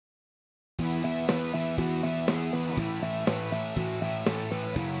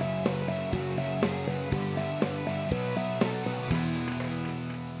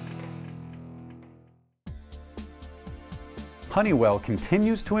Honeywell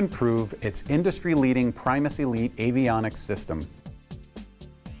continues to improve its industry-leading Primus Elite avionics system.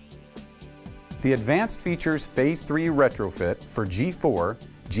 The Advanced Features Phase 3 retrofit for G4,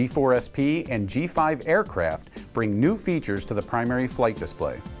 G4SP, and G5 aircraft bring new features to the primary flight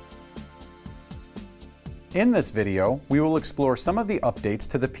display. In this video, we will explore some of the updates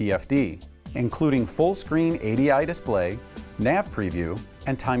to the PFD, including full-screen ADI display, nav preview,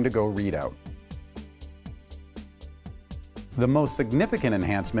 and time-to-go readout. The most significant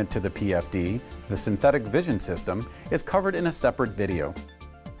enhancement to the PFD, the synthetic vision system, is covered in a separate video.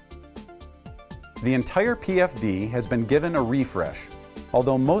 The entire PFD has been given a refresh,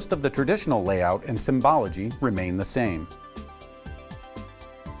 although most of the traditional layout and symbology remain the same.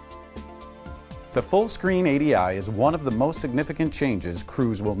 The full-screen ADI is one of the most significant changes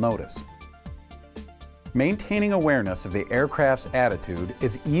crews will notice. Maintaining awareness of the aircraft's attitude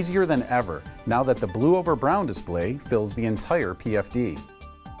is easier than ever now that the blue over brown display fills the entire PFD.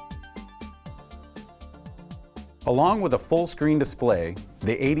 Along with a full-screen display,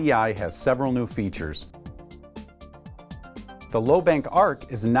 the ADI has several new features. The low bank arc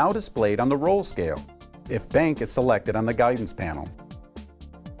is now displayed on the roll scale, if bank is selected on the guidance panel.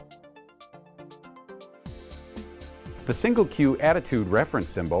 The single Q attitude reference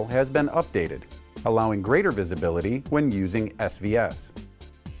symbol has been updated, allowing greater visibility when using SVS.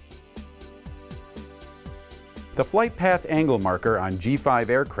 The flight path angle marker on G5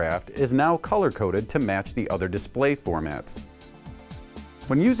 aircraft is now color-coded to match the other display formats.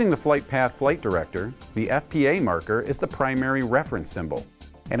 When using the flight path flight director, the FPA marker is the primary reference symbol,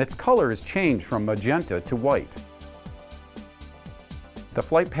 and its color is changed from magenta to white. The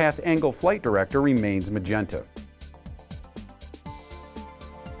flight path angle flight director remains magenta.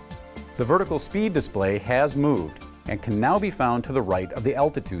 The vertical speed display has moved and can now be found to the right of the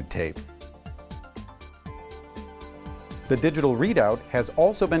altitude tape. The digital readout has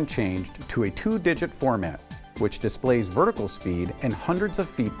also been changed to a 2-digit format, which displays vertical speed in hundreds of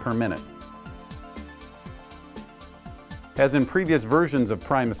feet per minute. As in previous versions of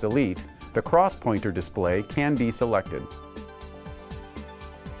Primus Elite, the cross-pointer display can be selected.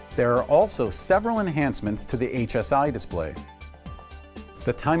 There are also several enhancements to the HSI display.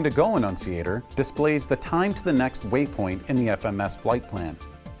 The time-to-go annunciator displays the time to the next waypoint in the FMS flight plan.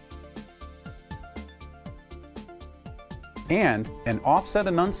 And an offset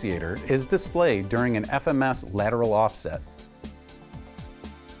annunciator is displayed during an FMS lateral offset.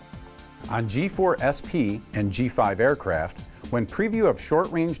 On G4SP and G5 aircraft, when preview of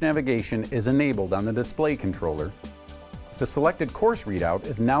short-range navigation is enabled on the display controller, the selected course readout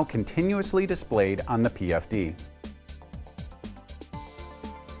is now continuously displayed on the PFD.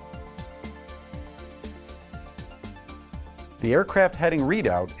 The aircraft heading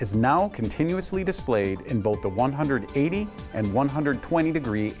readout is now continuously displayed in both the 180 and 120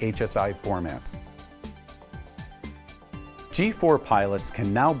 degree HSI formats. G4 pilots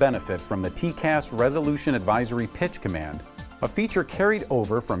can now benefit from the TCAS Resolution Advisory Pitch command, a feature carried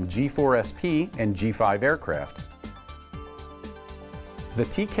over from G4SP and G5 aircraft. The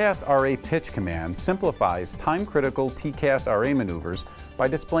TCAS RA pitch command simplifies time-critical TCAS RA maneuvers by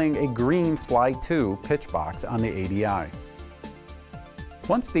displaying a green Fly To pitch box on the ADI.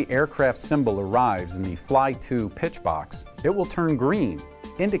 Once the aircraft symbol arrives in the Fly To pitch box, it will turn green,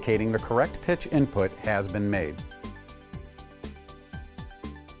 indicating the correct pitch input has been made.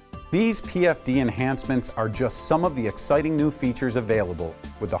 These PFD enhancements are just some of the exciting new features available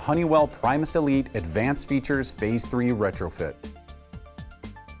with the Honeywell Primus Elite Advanced Features Phase 3 retrofit.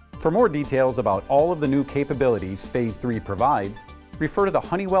 For more details about all of the new capabilities Phase 3 provides, refer to the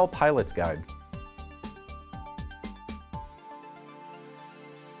Honeywell Pilot's Guide.